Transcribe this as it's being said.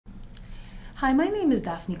Hi, my name is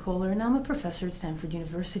Daphne Kohler and I'm a professor at Stanford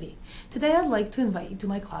University. Today I'd like to invite you to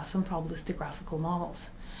my class on probabilistic graphical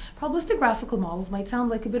models. Probabilistic graphical models might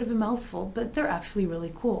sound like a bit of a mouthful, but they're actually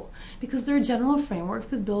really cool because they're a general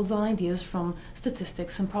framework that builds on ideas from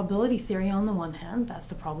statistics and probability theory on the one hand, that's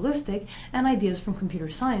the probabilistic, and ideas from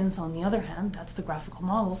computer science on the other hand, that's the graphical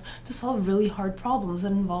models, to solve really hard problems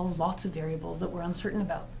that involve lots of variables that we're uncertain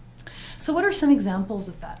about. So what are some examples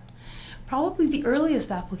of that? Probably the earliest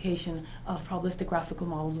application of probabilistic graphical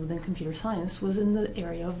models within computer science was in the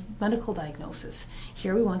area of medical diagnosis.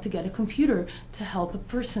 Here we want to get a computer to help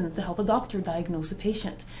a doctor diagnose a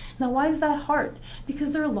patient. Now why is that hard?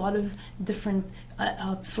 Because there are a lot of different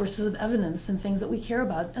sources of evidence and things that we care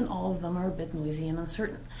about, and all of them are a bit noisy and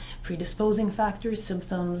uncertain. Predisposing factors,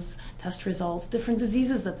 symptoms, test results, different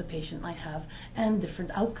diseases that the patient might have, and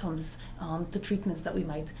different outcomes to treatments that we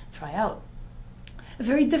might try out. A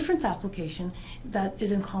very different application that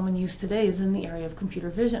is in common use today is in the area of computer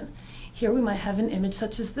vision. Here we might have an image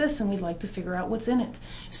such as this and we'd like to figure out what's in it.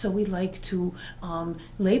 So we'd like to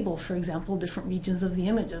label, for example, different regions of the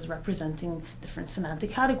image as representing different semantic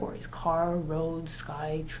categories: car, road,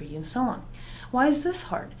 sky, tree, and so on. Why is this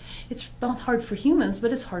hard? It's not hard for humans,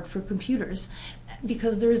 but it's hard for computers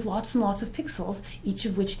because there's lots and lots of pixels, each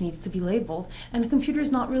of which needs to be labeled, and the computer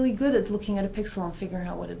is not really good at looking at a pixel and figuring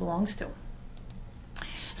out what it belongs to.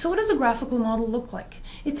 So what does a graphical model look like?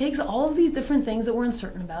 It takes all of these different things that we're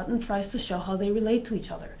uncertain about and tries to show how they relate to each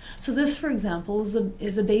other. So this, for example,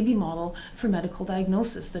 is a baby model for medical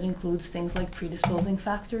diagnosis that includes things like predisposing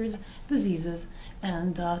factors, diseases,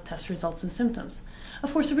 and test results and symptoms.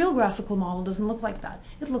 Of course, a real graphical model doesn't look like that.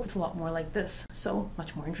 It looks a lot more like this, so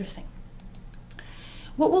much more interesting.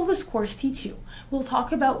 What will this course teach you? We'll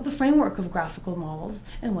talk about the framework of graphical models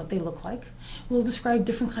and what they look like. We'll describe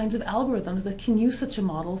different kinds of algorithms that can use such a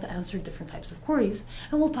model to answer different types of queries.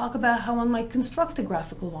 And we'll talk about how one might construct a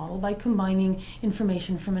graphical model by combining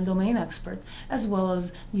information from a domain expert as well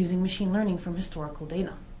as using machine learning from historical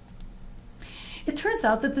data. It turns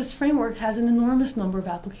out that this framework has an enormous number of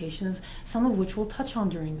applications, some of which we'll touch on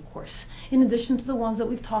during the course. In addition to the ones that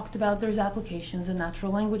we've talked about, there's applications in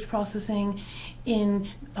natural language processing, in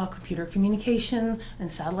computer communication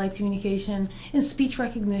and satellite communication, in speech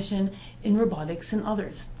recognition, in robotics, and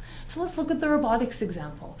others. So let's look at the robotics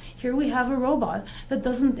example. Here we have a robot that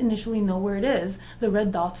doesn't initially know where it is. The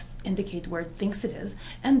red dots indicate where it thinks it is.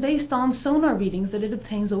 And based on sonar readings that it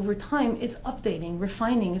obtains over time, it's updating,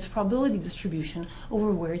 refining its probability distribution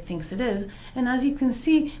over where it thinks it is. And as you can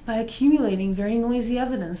see, by accumulating very noisy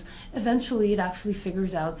evidence, eventually it actually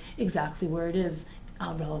figures out exactly where it is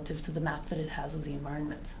relative to the map that it has of the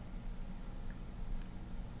environment.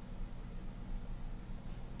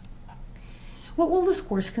 What will this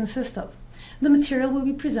course consist of? The material will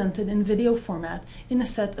be presented in video format in a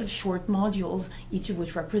set of short modules, each of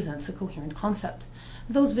which represents a coherent concept.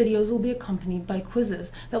 Those videos will be accompanied by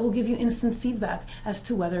quizzes that will give you instant feedback as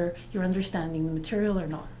to whether you're understanding the material or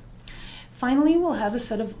not. Finally, we'll have a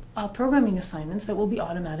set of programming assignments that will be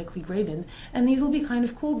automatically graded, and these will be kind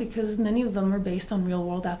of cool because many of them are based on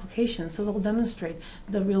real-world applications, so they'll demonstrate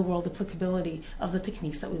the real-world applicability of the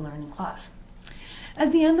techniques that we learn in class.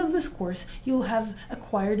 At the end of this course, you'll have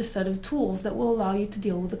acquired a set of tools that will allow you to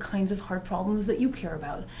deal with the kinds of hard problems that you care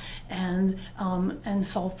about and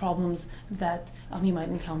solve problems that you might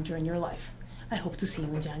encounter in your life. I hope to see you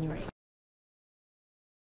in January.